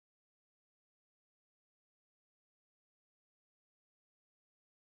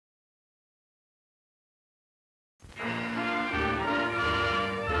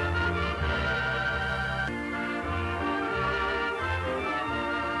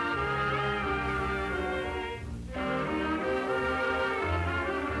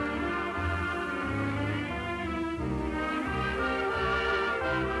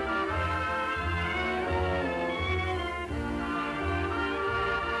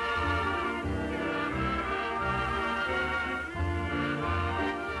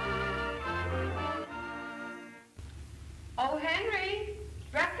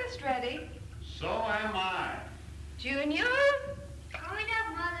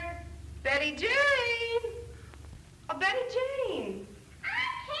Betty Jane! Oh, Betty Jane! I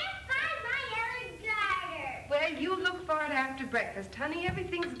can't find my yellow glider. Well, you look for it after breakfast, honey.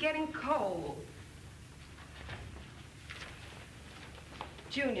 Everything's getting cold.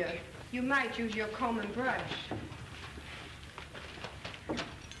 Junior, you might use your comb and brush.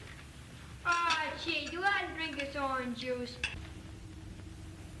 Ah, gee, do I drink this orange juice?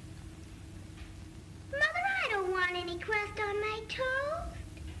 Mother, I don't want any crust on my toast.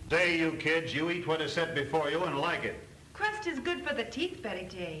 Say, you kids, you eat what is set before you and like it. Crust is good for the teeth, Betty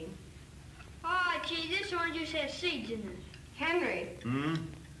Jane. Ah, gee, this orange juice has seeds in it. Henry.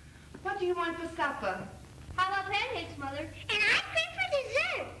 What do you want for supper? How about pancakes, Mother? And ice cream for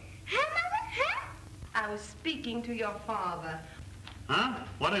dessert. Huh, Mother? Huh? I was speaking to your father. Huh?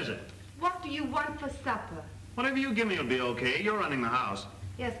 What is it? What do you want for supper? Whatever you give me will be okay. You're running the house.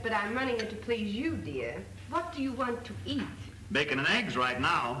 Yes, but I'm running it to please you, dear. What do you want to eat? Bacon and eggs right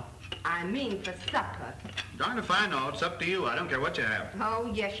now. I mean for supper. Darn if I know. It's up to you. I don't care what you have.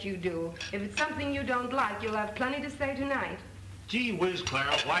 Oh, yes, you do. If it's something you don't like, you'll have plenty to say tonight. Gee whiz,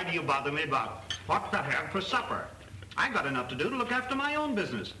 Clara, why do you bother me about what to have for supper? I got enough to do to look after my own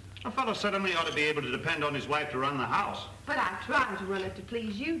business. A fellow certainly ought to be able to depend on his wife to run the house. But I try to run it to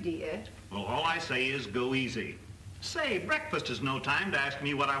please you, dear. Well, all I say is go easy. Say, breakfast is no time to ask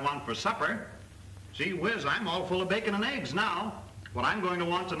me what I want for supper. Gee whiz, I'm all full of bacon and eggs now. What I'm going to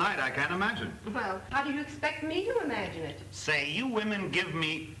want tonight, I can't imagine. Well, how do you expect me to imagine it? Say, you women give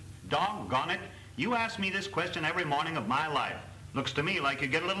me, doggone it, you ask me this question every morning of my life. Looks to me like you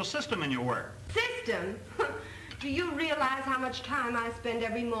get a little system in your work. System? Do you realize how much time I spend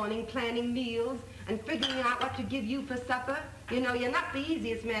every morning planning meals and figuring out what to give you for supper? You know, you're not the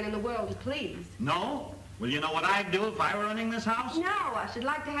easiest man in the world to please. No? Well, you know what I'd do if I were running this house? No, I should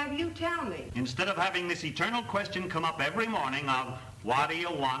like to have you tell me. Instead of having this eternal question come up every morning of, what do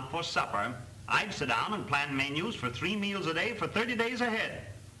you want for supper? I'd sit down and plan menus for 3 meals a day for 30 days ahead.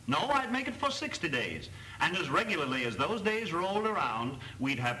 No, I'd make it for 60 days. And as regularly as those days rolled around,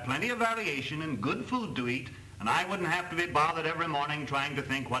 we'd have plenty of variation and good food to eat, and I wouldn't have to be bothered every morning trying to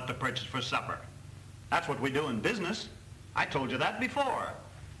think what to purchase for supper. That's what we do in business. I told you that before.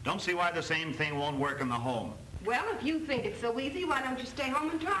 Don't see why the same thing won't work in the home. Well, if you think it's so easy, why don't you stay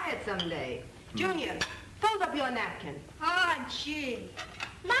home and try it someday? Junior, fold up your napkin. Ah, gee.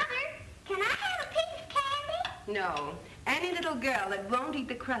 Mother, can I have a piece of candy? No. Any little girl that won't eat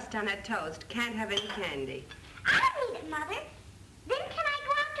the crust on her toast can't have any candy. I'll eat it, Mother. Then can I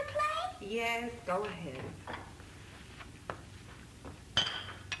go out to play? Yes, go ahead.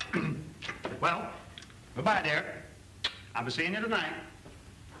 Well, goodbye, dear. I'll be seeing you tonight.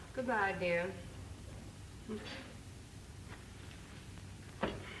 Goodbye, dear.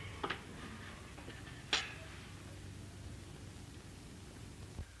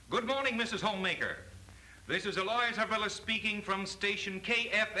 Good morning, Mrs. Homemaker. This is Eloise Havella speaking from station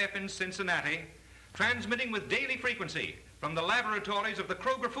KFF in Cincinnati, transmitting with daily frequency from the laboratories of the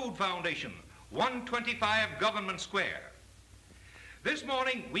Kroger Food Foundation, 125 Government Square. This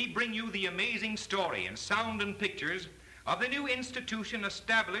morning, we bring you the amazing story in sound and pictures of the new institution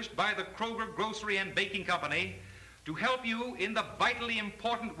established by the Kroger Grocery and Baking Company to help you in the vitally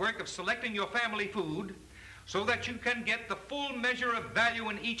important work of selecting your family food so that you can get the full measure of value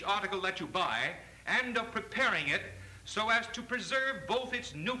in each article that you buy and of preparing it so as to preserve both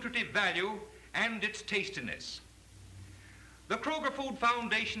its nutritive value and its tastiness. The Kroger Food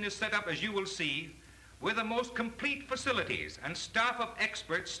Foundation is set up, as you will see, with the most complete facilities and staff of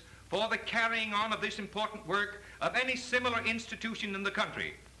experts for the carrying on of this important work of any similar institution in the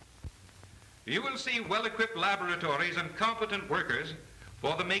country. You will see well-equipped laboratories and competent workers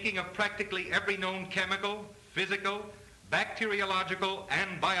for the making of practically every known chemical, physical, bacteriological,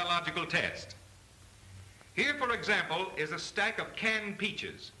 and biological test. Here, for example, is a stack of canned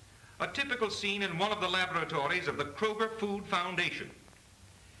peaches, a typical scene in one of the laboratories of the Kroger Food Foundation.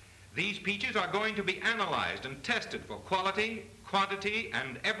 These peaches are going to be analyzed and tested for quality, quantity,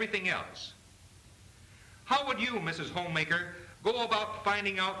 and everything else. How would you, Mrs. Homemaker, go about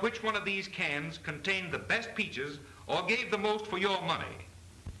finding out which one of these cans contained the best peaches or gave the most for your money?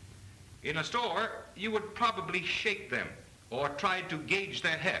 In a store, you would probably shake them or try to gauge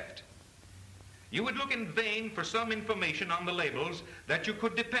their heft. You would look in vain for some information on the labels that you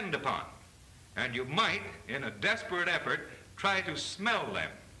could depend upon, and you might, in a desperate effort, try to smell them.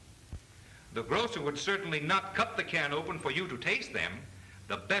 The grocer would certainly not cut the can open for you to taste them,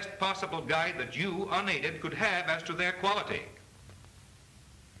 the best possible guide that you, unaided, could have as to their quality.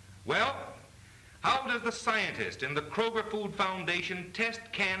 Well, how does the scientist in the Kroger Food Foundation test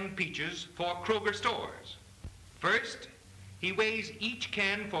canned peaches for Kroger stores? First, he weighs each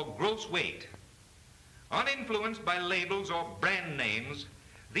can for gross weight. Uninfluenced by labels or brand names,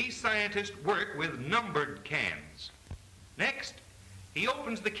 these scientists work with numbered cans. Next, he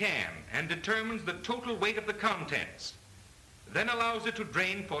opens the can and determines the total weight of the contents, then allows it to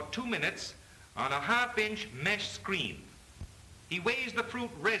drain for 2 minutes on a half-inch mesh screen. He weighs the fruit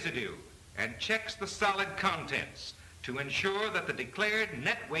residue and checks the solid contents to ensure that the declared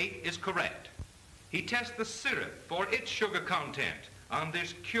net weight is correct. He tests the syrup for its sugar content on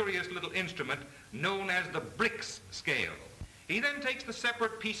this curious little instrument known as the Brix scale. He then takes the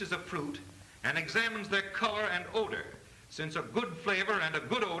separate pieces of fruit and examines their color and odor, since a good flavor and a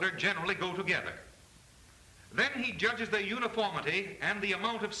good odor generally go together. Then he judges their uniformity and the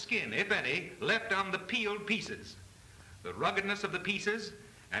amount of skin, if any, left on the peeled pieces, the ruggedness of the pieces,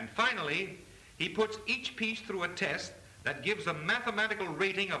 and finally, he puts each piece through a test that gives a mathematical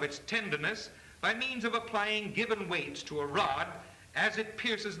rating of its tenderness by means of applying given weights to a rod as it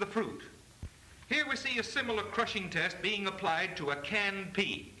pierces the fruit. Here we see a similar crushing test being applied to a canned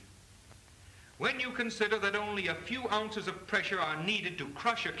pea. When you consider that only a few ounces of pressure are needed to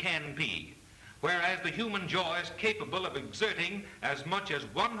crush a canned pea, whereas the human jaw is capable of exerting as much as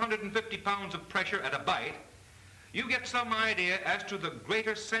 150 pounds of pressure at a bite, you get some idea as to the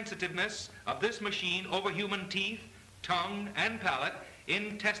greater sensitiveness of this machine over human teeth, tongue, and palate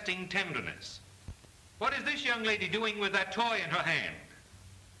in testing tenderness. What is this young lady doing with that toy in her hand?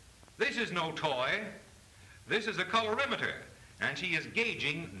 This is no toy. This is a colorimeter, and she is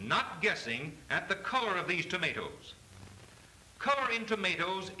gauging, not guessing, at the color of these tomatoes. Color in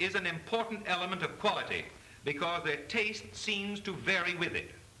tomatoes is an important element of quality because their taste seems to vary with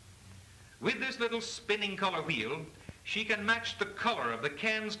it. With this little spinning color wheel, she can match the color of the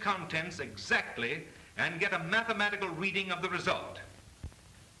can's contents exactly and get a mathematical reading of the result.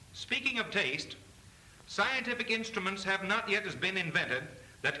 Speaking of taste, scientific instruments have not yet been invented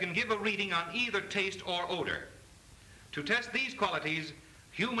that can give a reading on either taste or odor. To test these qualities,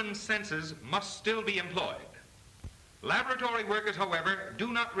 human senses must still be employed. Laboratory workers, however,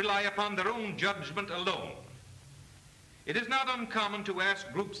 do not rely upon their own judgment alone. It is not uncommon to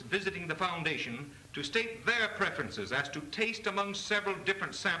ask groups visiting the foundation to state their preferences as to taste among several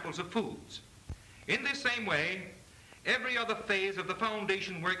different samples of foods. In this same way, every other phase of the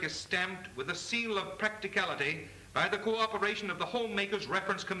foundation work is stamped with a seal of practicality by the cooperation of the Homemakers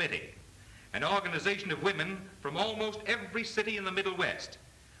Reference Committee, an organization of women from almost every city in the Middle West,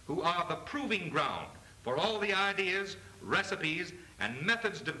 who are the proving ground for all the ideas, recipes, and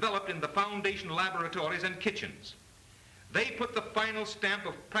methods developed in the foundation laboratories and kitchens. They put the final stamp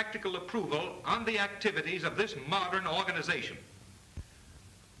of practical approval on the activities of this modern organization.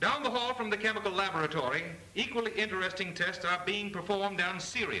 Down the hall from the chemical laboratory, equally interesting tests are being performed on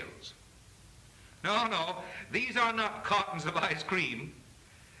cereals. No, these are not cartons of ice cream.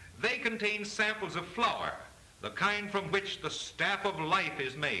 They contain samples of flour, the kind from which the staff of life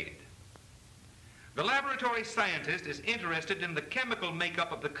is made. The laboratory scientist is interested in the chemical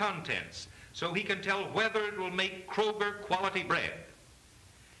makeup of the contents, so he can tell whether it will make Kroger quality bread.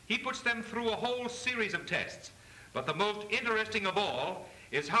 He puts them through a whole series of tests, but the most interesting of all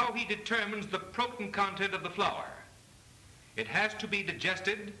is how he determines the protein content of the flour. It has to be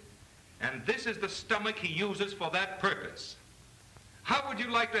digested, and this is the stomach he uses for that purpose. How would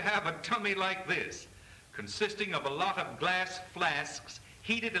you like to have a tummy like this, consisting of a lot of glass flasks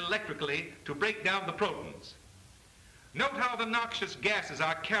heated electrically to break down the proteins? Note how the noxious gases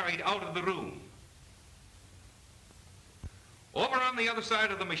are carried out of the room. Over on the other side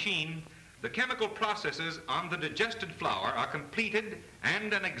of the machine, the chemical processes on the digested flour are completed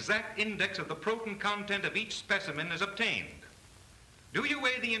and an exact index of the protein content of each specimen is obtained. Do you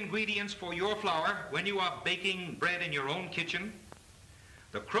weigh the ingredients for your flour when you are baking bread in your own kitchen?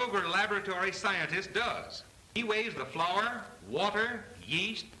 The Kroger laboratory scientist does. He weighs the flour, water,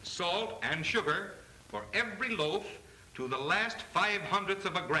 yeast, salt, and sugar for every loaf to the last 5/100th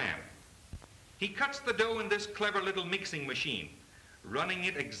of a gram. He cuts the dough in this clever little mixing machine, running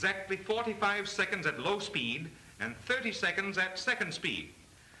it exactly 45 seconds at low speed and 30 seconds at second speed,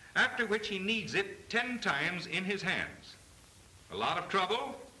 after which he kneads it 10 times in his hands. A lot of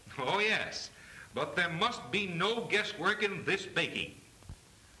trouble? Oh yes, but there must be no guesswork in this baking.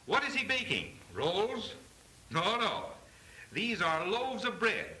 What is he baking? Rolls? No. These are loaves of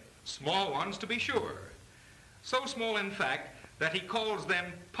bread, small ones to be sure. So small, in fact, that he calls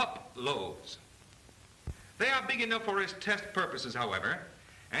them pup loaves. They are big enough for his test purposes, however,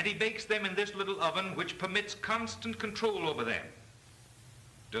 and he bakes them in this little oven which permits constant control over them.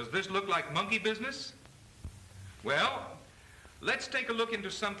 Does this look like monkey business? Well, let's take a look into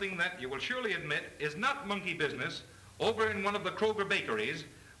something that you will surely admit is not monkey business over in one of the Kroger bakeries,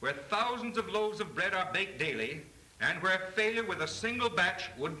 where thousands of loaves of bread are baked daily, and where failure with a single batch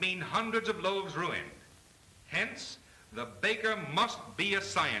would mean hundreds of loaves ruined. Hence, the baker must be a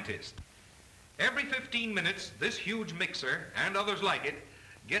scientist. Every 15 minutes, this huge mixer, and others like it,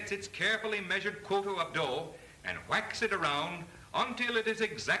 gets its carefully measured quota of dough and whacks it around until it is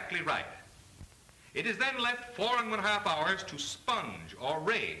exactly right. It is then left 4.5 hours to sponge or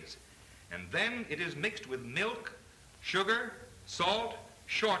raise, and then it is mixed with milk, sugar, salt,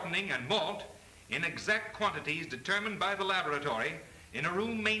 shortening, and malt in exact quantities determined by the laboratory in a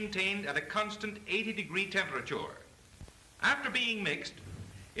room maintained at a constant 80-degree temperature. After being mixed,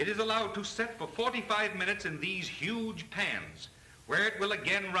 it is allowed to set for 45 minutes in these huge pans, where it will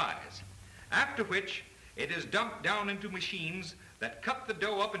again rise, after which it is dumped down into machines that cut the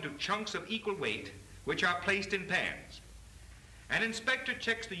dough up into chunks of equal weight, which are placed in pans. An inspector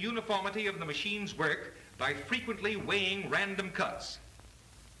checks the uniformity of the machine's work by frequently weighing random cuts.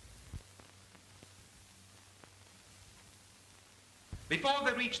 Before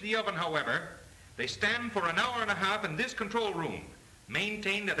they reach the oven, however, they stand for 1.5 hours in this control room,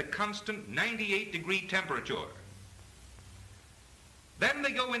 maintained at a constant 98-degree temperature. Then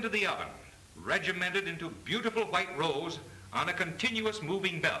they go into the oven, regimented into beautiful white rows on a continuous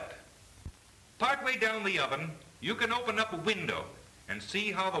moving belt. Partway down the oven, you can open up a window and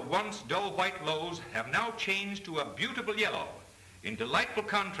see how the once dull white loaves have now changed to a beautiful yellow, in delightful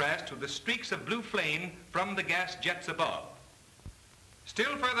contrast to the streaks of blue flame from the gas jets above.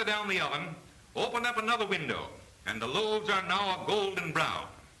 Still further down the oven, open up another window, and the loaves are now a golden brown.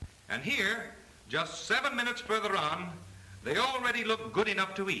 And here, just 7 minutes further on, they already look good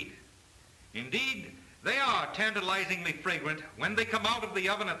enough to eat. Indeed, they are tantalizingly fragrant when they come out of the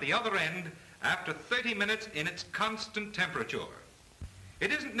oven at the other end after 30 minutes in its constant temperature.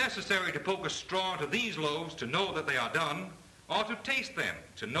 It isn't necessary to poke a straw into these loaves to know that they are done, or to taste them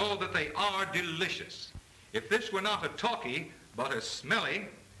to know that they are delicious. If this were not a talkie, but a smelly,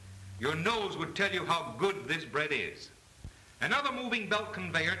 your nose would tell you how good this bread is. Another moving belt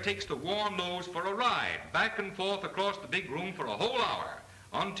conveyor takes the warm loaves for a ride back and forth across the big room for a whole hour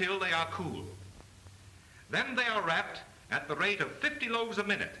until they are cool. Then they are wrapped at the rate of 50 loaves a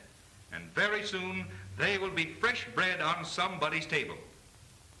minute, and very soon they will be fresh bread on somebody's table.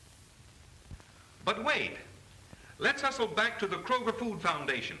 But wait, let's hustle back to the Kroger Food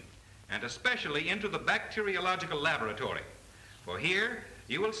Foundation, and especially into the bacteriological laboratory. For here,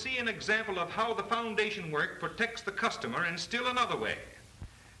 you will see an example of how the foundation work protects the customer in still another way.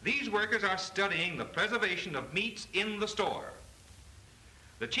 These workers are studying the preservation of meats in the store.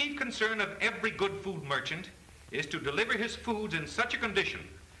 The chief concern of every good food merchant is to deliver his foods in such a condition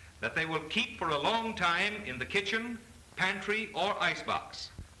that they will keep for a long time in the kitchen, pantry, or icebox.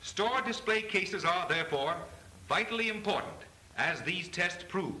 Store display cases are, therefore, vitally important, as these tests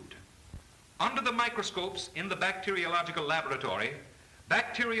proved. Under the microscopes in the bacteriological laboratory,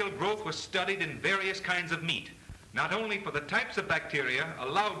 bacterial growth was studied in various kinds of meat, not only for the types of bacteria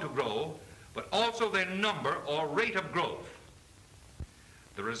allowed to grow, but also their number or rate of growth.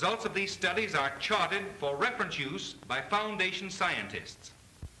 The results of these studies are charted for reference use by Foundation scientists.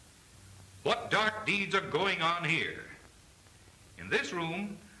 What dark deeds are going on here? In this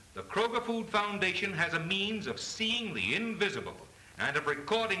room, the Kroger Food Foundation has a means of seeing the invisible and of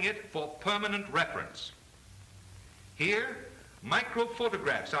recording it for permanent reference. Here,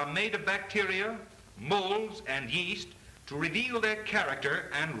 microphotographs are made of bacteria, molds, and yeast to reveal their character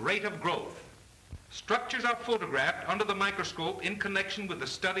and rate of growth. Structures are photographed under the microscope in connection with the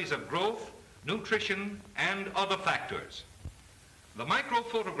studies of growth, nutrition, and other factors. The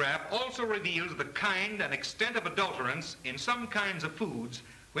microphotograph also reveals the kind and extent of adulterants in some kinds of foods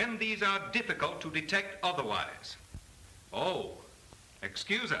when these are difficult to detect otherwise. Oh,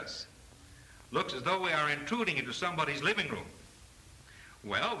 excuse us. Looks as though we are intruding into somebody's living room.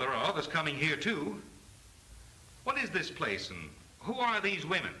 Well, there are others coming here too. What is this place, and who are these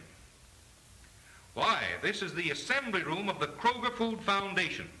women? Why, this is the assembly room of the Kroger Food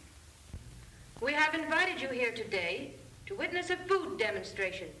Foundation. We have invited you here today to witness a food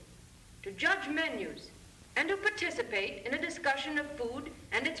demonstration, to judge menus, and to participate in a discussion of food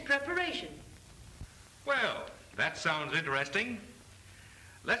and its preparation. Well, that sounds interesting.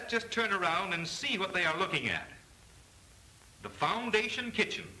 Let's just turn around and see what they are looking at. The Foundation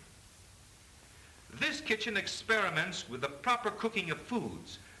Kitchen. This kitchen experiments with the proper cooking of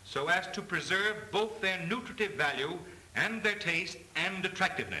foods so as to preserve both their nutritive value and their taste and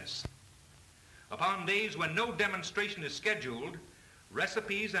attractiveness. Upon days when no demonstration is scheduled,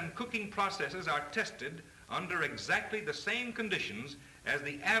 recipes and cooking processes are tested under exactly the same conditions as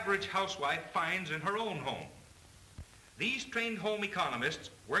the average housewife finds in her own home. These trained home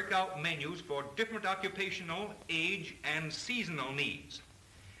economists work out menus for different occupational, age, and seasonal needs.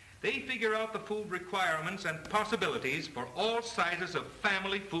 They figure out the food requirements and possibilities for all sizes of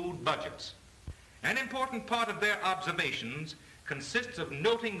family food budgets. An important part of their observations consists of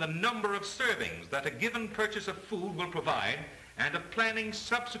noting the number of servings that a given purchase of food will provide and of planning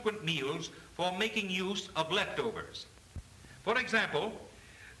subsequent meals for making use of leftovers. For example,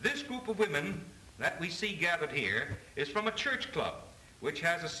 this group of women that we see gathered here is from a church club which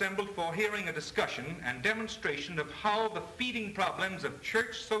has assembled for hearing a discussion and demonstration of how the feeding problems of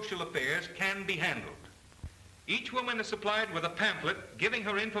church social affairs can be handled. Each woman is supplied with a pamphlet giving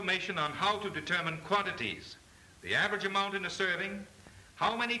her information on how to determine quantities, the average amount in a serving,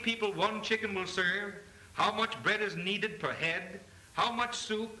 how many people one chicken will serve, how much bread is needed per head, how much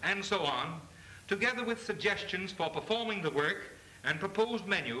soup, and so on, together with suggestions for performing the work and proposed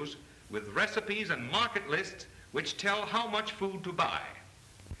menus with recipes and market lists which tell how much food to buy.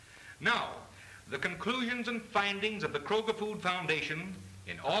 Now, the conclusions and findings of the Kroger Food Foundation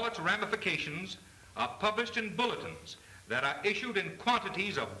in all its ramifications are published in bulletins that are issued in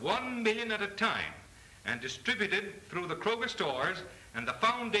quantities of 1 million at a time and distributed through the Kroger stores and the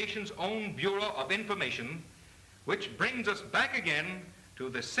Foundation's own Bureau of Information, which brings us back again to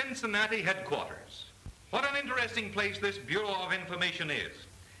the Cincinnati headquarters. What an interesting place this Bureau of Information is.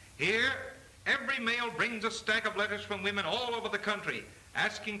 Here, every mail brings a stack of letters from women all over the country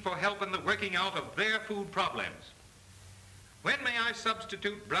asking for help in the working out of their food problems. When may I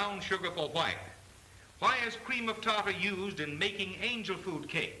substitute brown sugar for white? Why is cream of tartar used in making angel food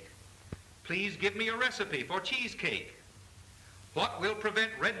cake? Please give me a recipe for cheesecake. What will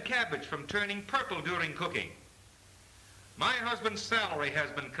prevent red cabbage from turning purple during cooking? My husband's salary has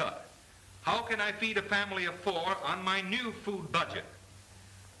been cut. How can I feed a family of 4 on my new food budget?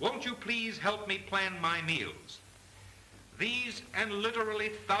 Won't you please help me plan my meals? These and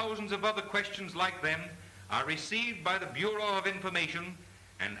literally thousands of other questions like them are received by the Bureau of Information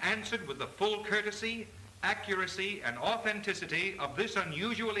and answered with the full courtesy, accuracy, and authenticity of this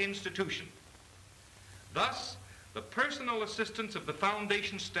unusual institution. Thus, the personal assistance of the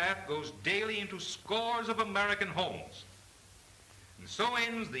Foundation staff goes daily into scores of American homes. And so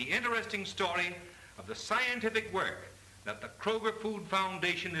ends the interesting story of the scientific work that the Kroger Food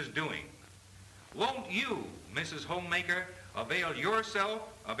Foundation is doing. Won't you, Mrs. Homemaker, avail yourself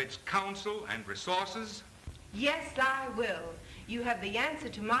of its counsel and resources? Yes, I will. You have the answer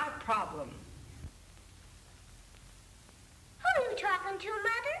to my problem. Who are you talking to,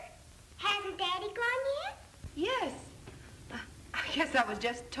 Mother? Hasn't Daddy gone yet? Yes. I guess I was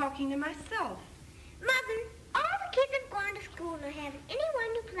just talking to myself. Mother, all the kids have gone to school and are having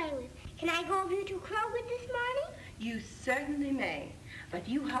anyone to play with. Can I go over to Kroger this morning? You certainly may. But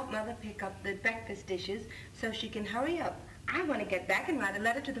you help Mother pick up the breakfast dishes so she can hurry up. I want to get back and write a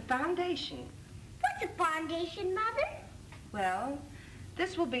letter to the foundation. What's a foundation, Mother? Well,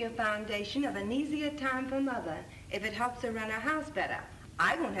 this will be a foundation of an easier time for Mother if it helps her run her house better.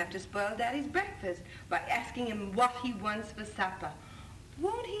 I won't have to spoil Daddy's breakfast by asking him what he wants for supper.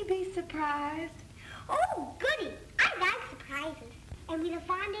 Won't he be surprised? Oh, goody. I like surprises. And will the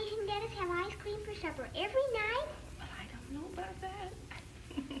foundation let us have ice cream for supper every night? Well, I don't know about that.